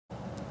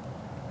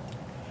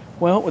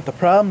Well, with the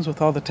problems with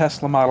all the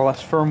Tesla Model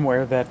S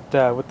firmware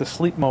that with the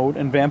sleep mode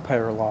and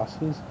vampire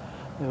losses,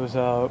 there was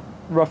a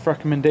rough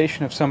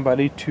recommendation of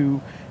somebody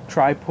to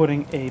try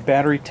putting a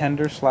battery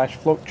tender slash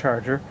float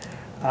charger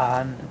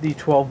on the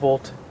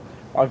 12-volt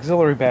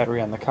auxiliary battery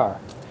on the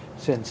car,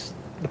 since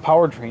the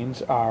power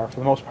drains are for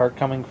the most part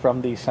coming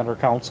from the center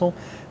console,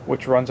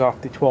 which runs off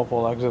the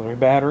 12-volt auxiliary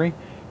battery.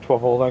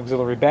 12-volt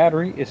auxiliary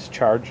battery is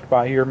charged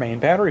by your main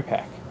battery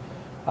pack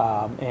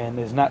and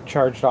is not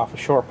charged off of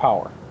shore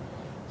power.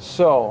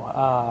 So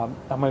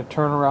I'm going to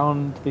turn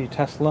around the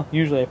Tesla.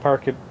 Usually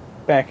I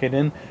back it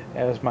in,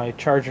 as my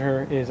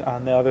charger is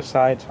on the other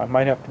side, so I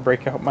might have to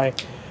break out my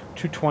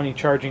 220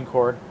 charging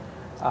cord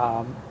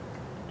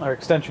or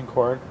extension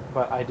cord,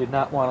 but I did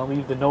not want to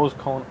leave the nose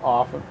cone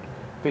off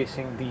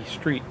facing the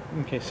street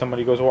in case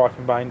somebody goes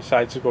walking by and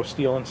decides to go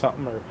stealing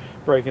something or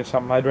breaking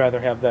something. I'd rather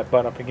have that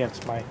butt up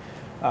against my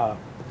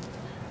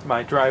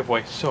my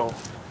driveway. So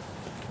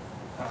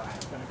I'm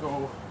going to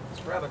go.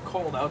 It's rather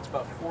cold out. It's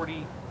about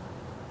 40.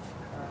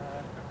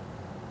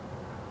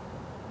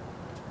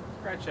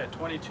 Scratch that,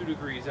 22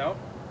 degrees out.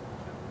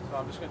 So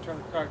I'm just going to turn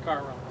the car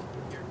around a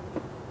little bit here.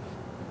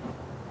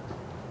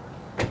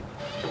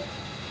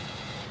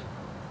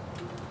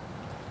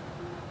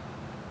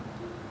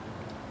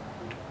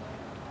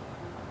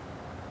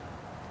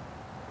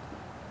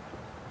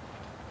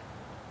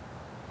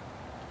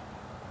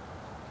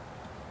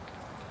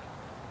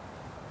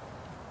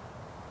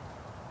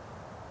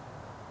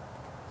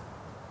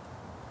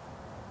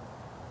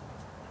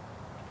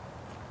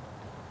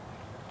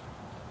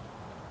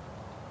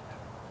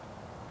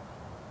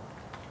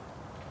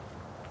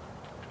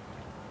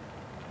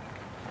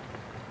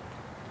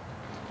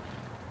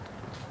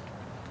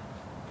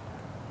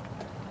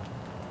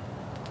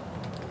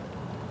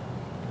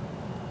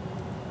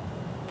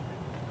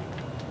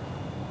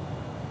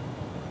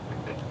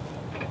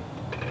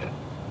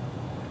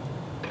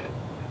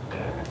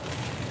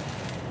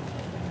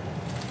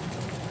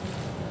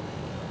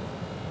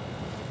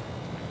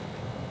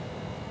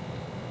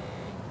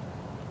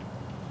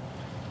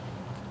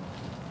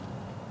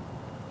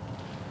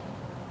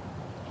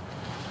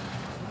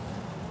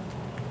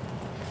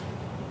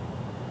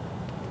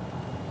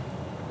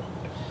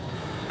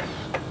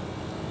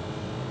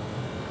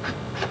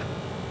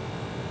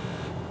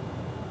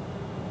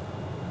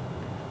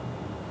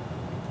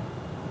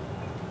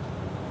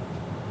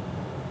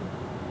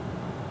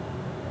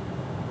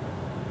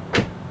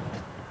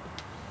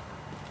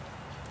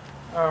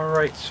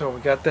 Alright, so we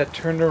got that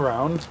turned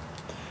around.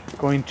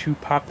 Going to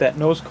pop that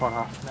nose cone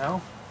off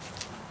now.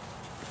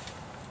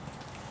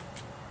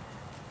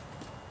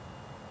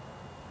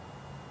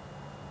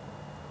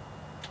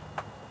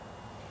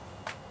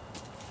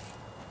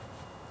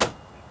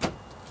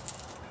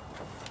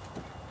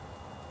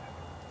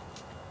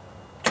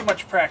 Too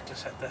much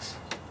practice at this.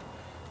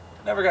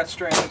 Never got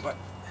stranded, but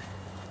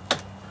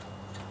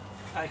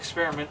I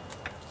experiment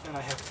and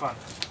I have fun.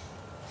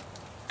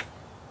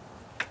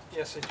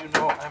 Yes, I do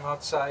know I'm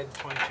outside in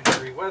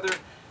 22-degree weather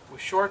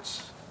with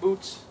shorts,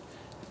 boots,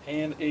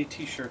 and a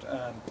t-shirt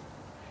on.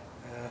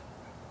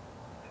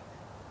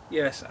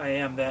 Yes, I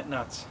am that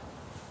nuts.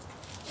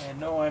 And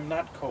no, I'm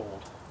not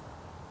cold.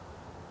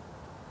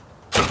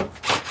 The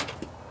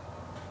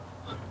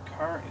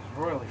car is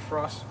royally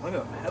frosted. Look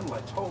at them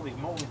headlights, holy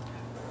moly.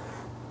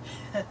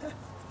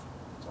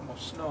 It's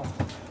almost snow.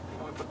 I'm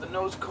going to put the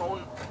nose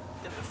cone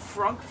in the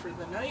front for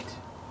the night.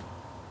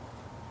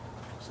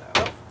 Close that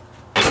up.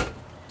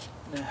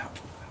 Now,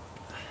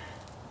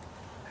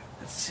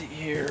 let's see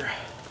here.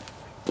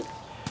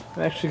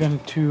 I'm actually going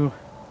to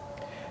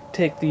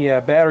take the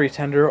battery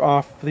tender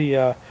off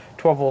the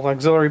 12-volt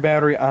auxiliary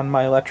battery on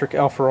my electric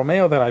Alfa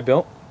Romeo that I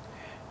built,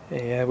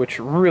 which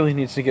really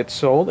needs to get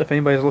sold. If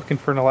anybody's looking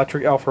for an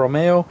electric Alfa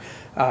Romeo,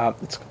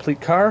 it's a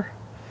complete car.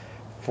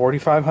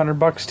 4,500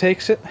 bucks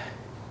takes it,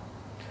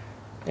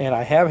 and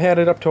I have had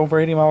it up to over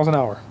 80 miles an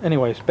hour.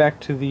 Anyways, back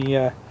to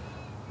the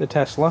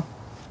Tesla.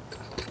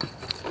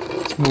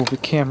 Move the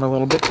camera a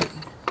little bit.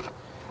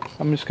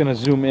 I'm just going to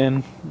zoom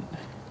in.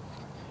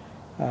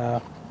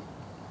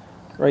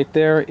 Right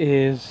there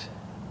is,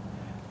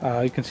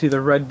 you can see the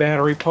red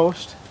battery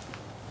post.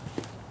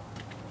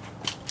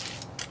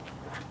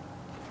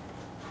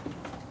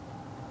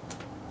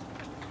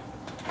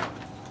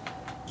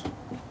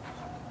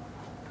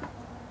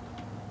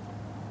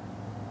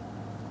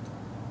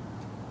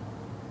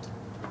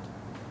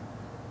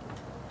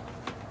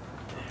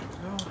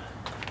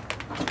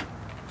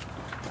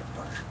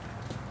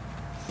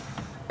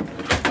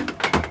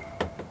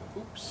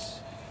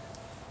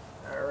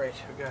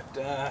 We got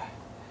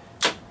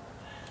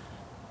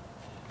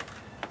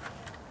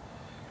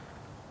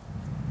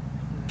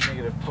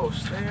negative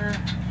post there,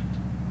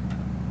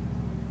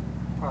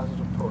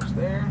 positive post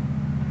there,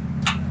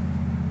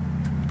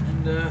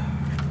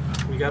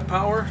 and we got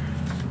power.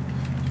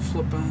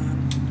 Flip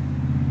on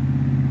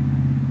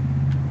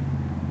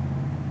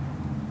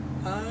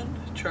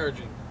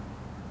charging.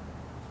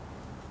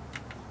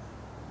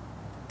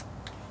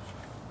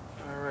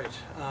 Alright,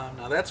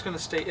 now that's going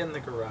to stay in the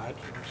garage.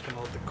 I'm just going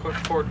to let the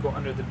cord go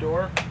under the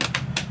door.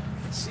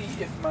 Let's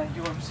see if my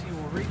UMC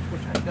will reach,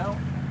 which I doubt.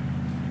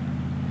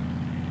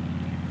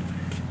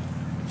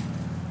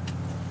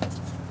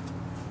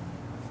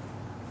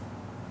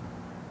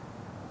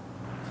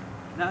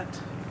 Not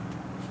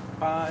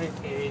by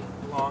a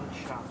long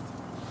shot.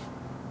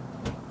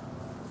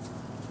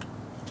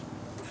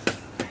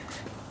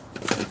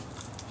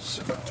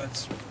 So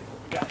that's what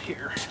we got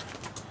here.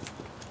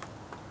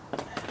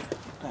 Put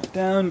that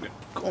down,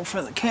 go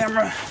for the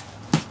camera.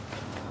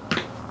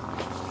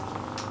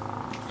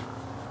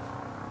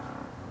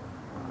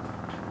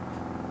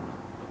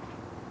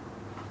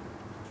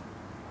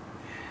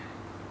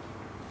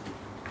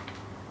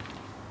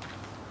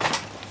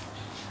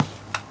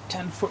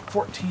 Foot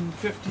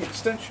 1450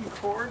 extension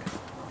cord,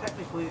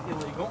 technically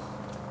illegal.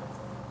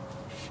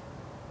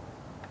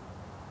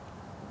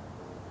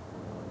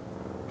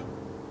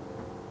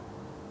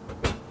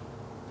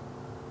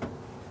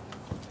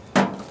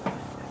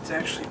 It's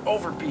actually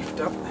over beefed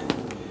up.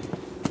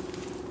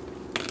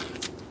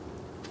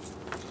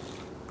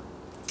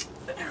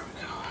 There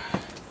we go.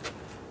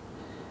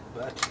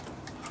 But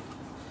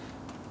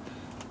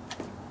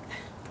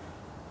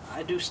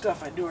I do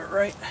stuff, I do it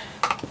right.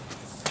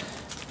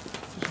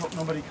 Hope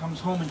nobody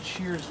comes home and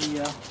shears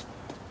the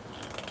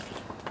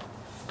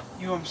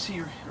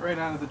UMC right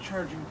out of the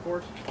charging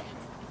port.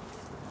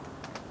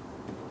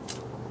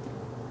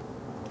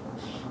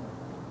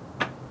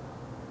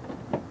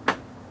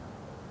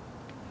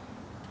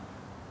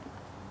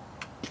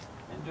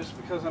 And just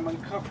because I'm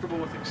uncomfortable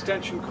with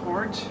extension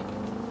cords,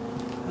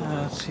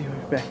 let's see if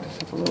we back this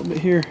up a little bit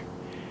here.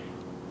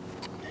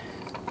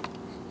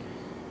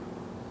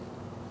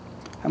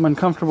 I'm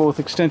uncomfortable with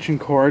extension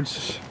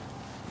cords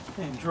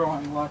and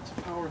drawing lots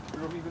of power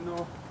through, even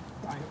though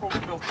I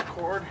overbuilt the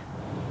cord.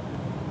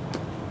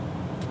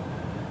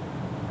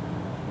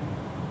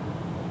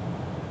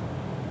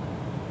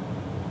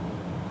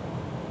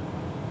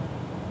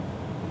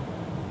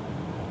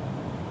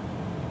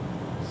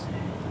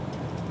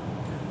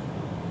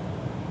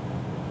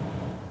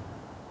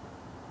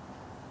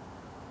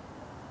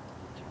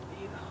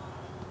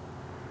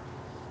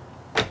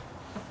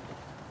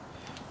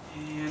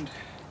 And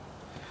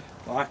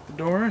lock the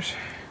doors.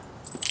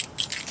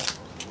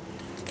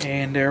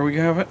 And there we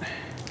have it.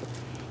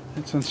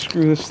 Let's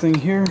unscrew this thing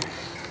here.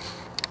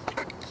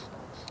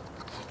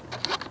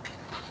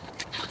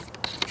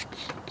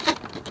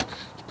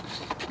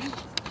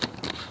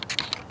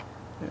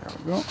 There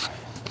we go. Man,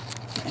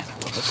 I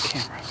love this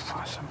camera.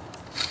 Awesome.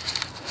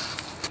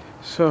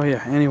 So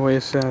yeah,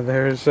 anyways,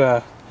 there's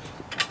I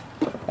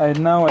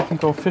now I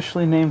think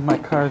officially named my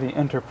car the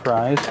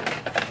Enterprise.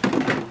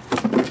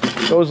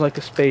 Goes like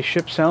a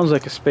spaceship, sounds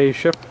like a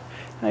spaceship.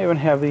 I even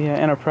have the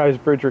Enterprise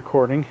bridge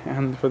recording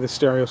and for the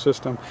stereo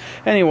system.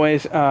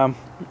 Anyways,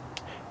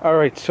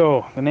 alright,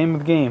 so the name of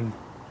the game.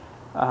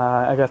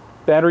 I got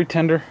battery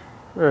tender,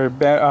 or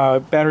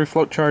battery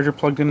float charger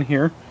plugged in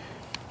here.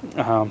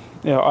 It'll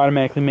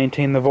automatically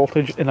maintain the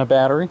voltage in a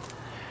battery.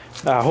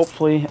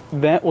 Hopefully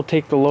that will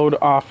take the load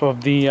off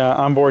of the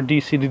onboard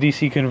DC to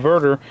DC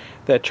converter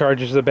that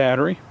charges the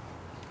battery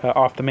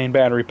off the main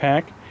battery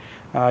pack.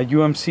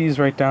 UMC is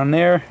right down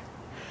there.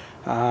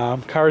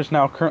 Car is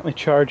now currently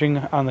charging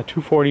on the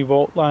 240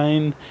 volt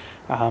line.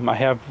 I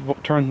have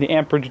turned the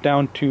amperage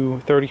down to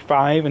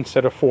 35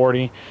 instead of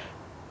 40.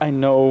 I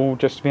know,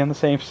 just to be on the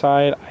safe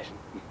side, I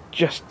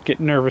just get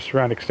nervous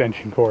around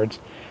extension cords.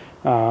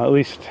 At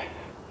least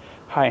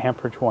high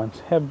amperage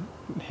ones.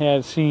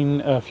 Had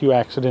seen a few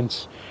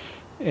accidents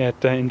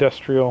at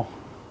industrial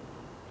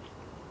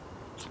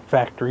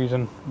factories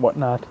and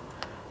whatnot.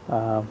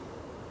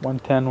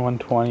 110,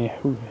 120,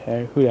 who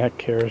the heck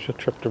cares? You'll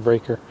trip the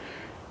breaker.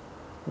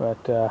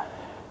 But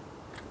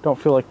don't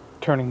feel like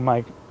turning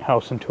my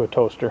house into a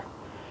toaster.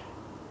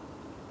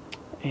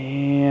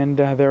 And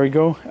there we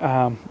go.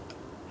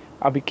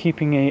 I'll be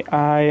keeping an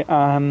eye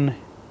on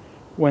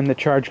when the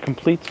charge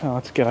completes.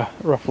 Let's get a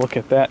rough look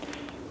at that.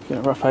 Get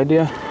a rough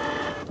idea.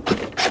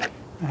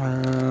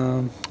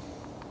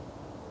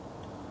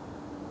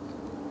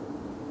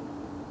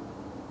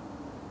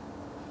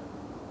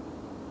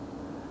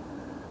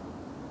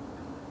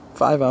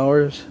 5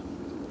 hours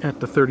at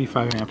the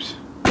 35 amps.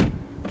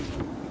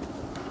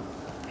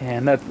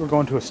 And that we're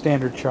going to a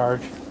standard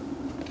charge.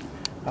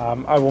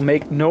 I will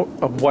make note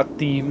of what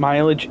the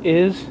mileage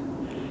is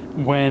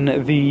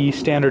when the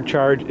standard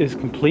charge is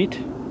complete.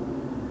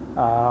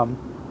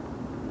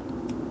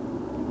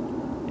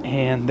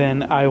 And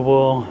then I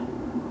will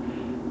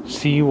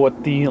see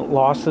what the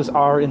losses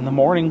are in the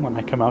morning when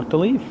I come out to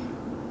leave.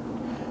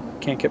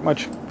 Can't get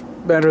much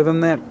better than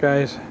that,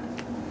 guys.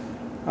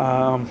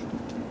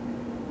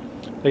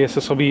 I guess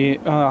this will be,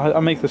 I'll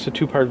make this a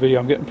two-part video.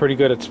 I'm getting pretty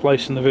good at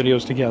splicing the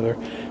videos together.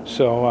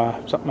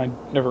 So, something I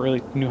never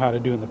really knew how to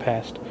do in the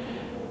past.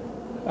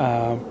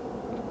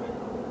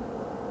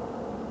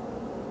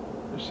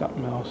 There's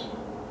something else.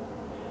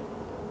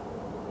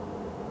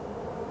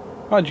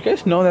 Oh, did you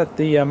guys know that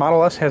the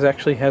Model S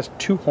actually has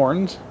two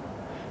horns?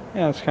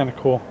 Yeah, that's kind of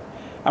cool.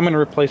 I'm going to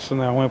replace them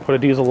now. I'm going to put a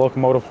diesel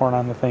locomotive horn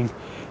on the thing.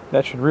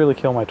 That should really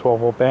kill my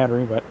 12-volt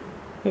battery, but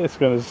It's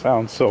going to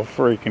sound so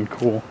freaking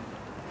cool.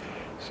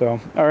 So,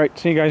 alright,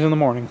 see you guys in the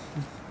morning.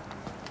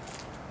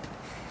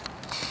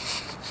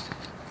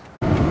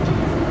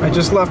 I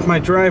just left my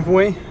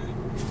driveway.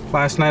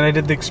 Last night I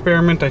did the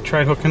experiment. I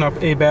tried hooking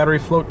up a battery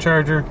float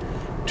charger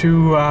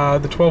to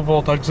the 12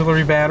 volt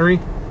auxiliary battery.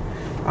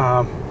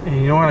 And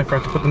you know what? I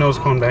forgot to put the nose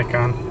cone back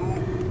on.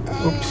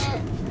 Oops.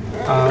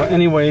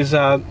 Anyways,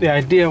 the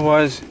idea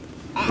was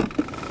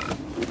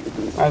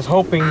I was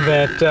hoping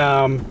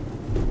that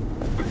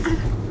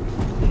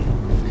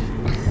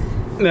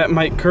that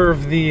might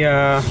curve the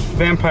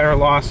vampire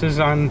losses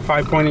on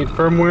 5.8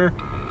 firmware.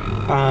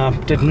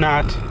 Did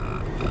not.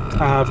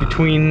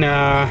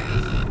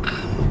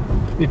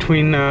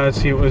 Between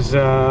let's see, it was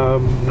oh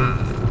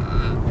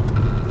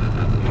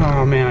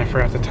man, I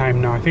forgot the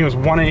time now. I think it was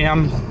 1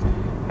 a.m.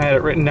 I had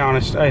it written down.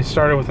 I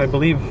started with, I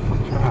believe,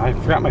 I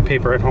forgot my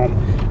paper at home.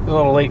 It was a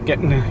little late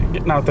getting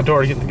out the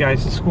door to get the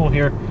guys to school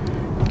here.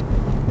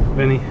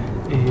 Vinny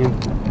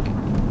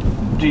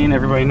and Gene,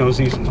 everybody knows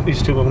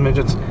these two little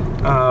midgets.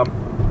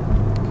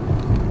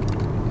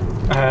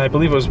 I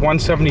believe it was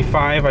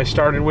 175 I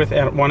started with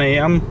at 1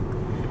 a.m.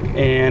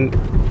 and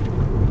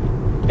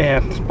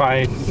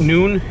by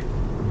noon,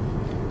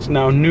 it's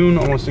now noon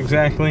almost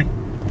exactly,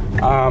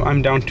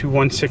 I'm down to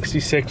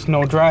 166,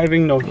 no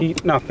driving, no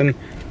heat, nothing.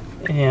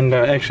 And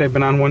actually I've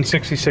been on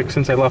 166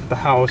 since I left the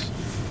house.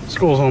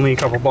 School's only a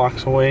couple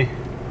blocks away.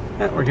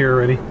 We're here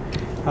already.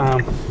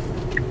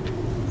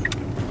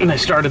 And I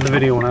started the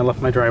video when I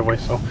left my driveway,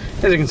 so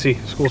as you can see,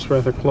 school's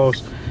rather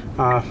close.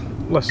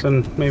 Less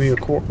than maybe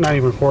not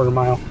even a quarter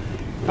mile.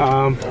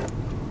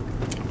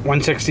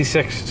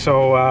 166,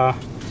 so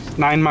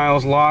 9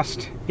 miles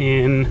lost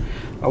in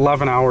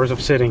 11 hours of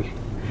sitting.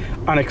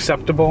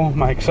 Unacceptable.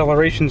 My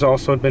acceleration's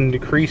also been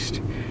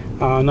decreased.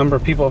 A number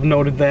of people have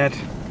noted that.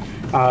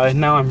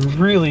 Now I'm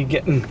really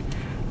getting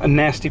a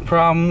nasty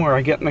problem where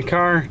I get in the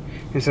car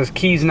and it says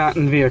keys not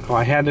in vehicle.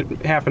 I had it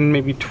happen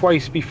maybe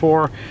twice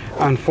before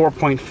on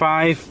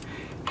 4.5.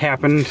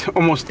 Happened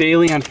almost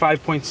daily on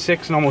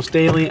 5.6 and almost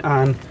daily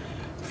on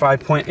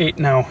 5.8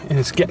 now, and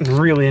it's getting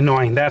really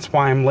annoying. That's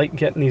why I'm late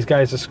getting these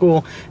guys to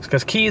school. It's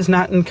because keys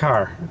not in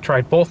car. I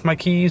tried both my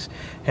keys,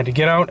 had to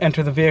get out,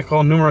 enter the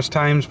vehicle numerous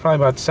times, probably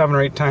about 7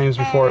 or 8 times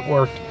before it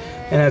worked,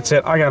 and that's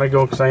it. I gotta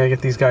go because I gotta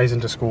get these guys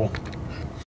into school.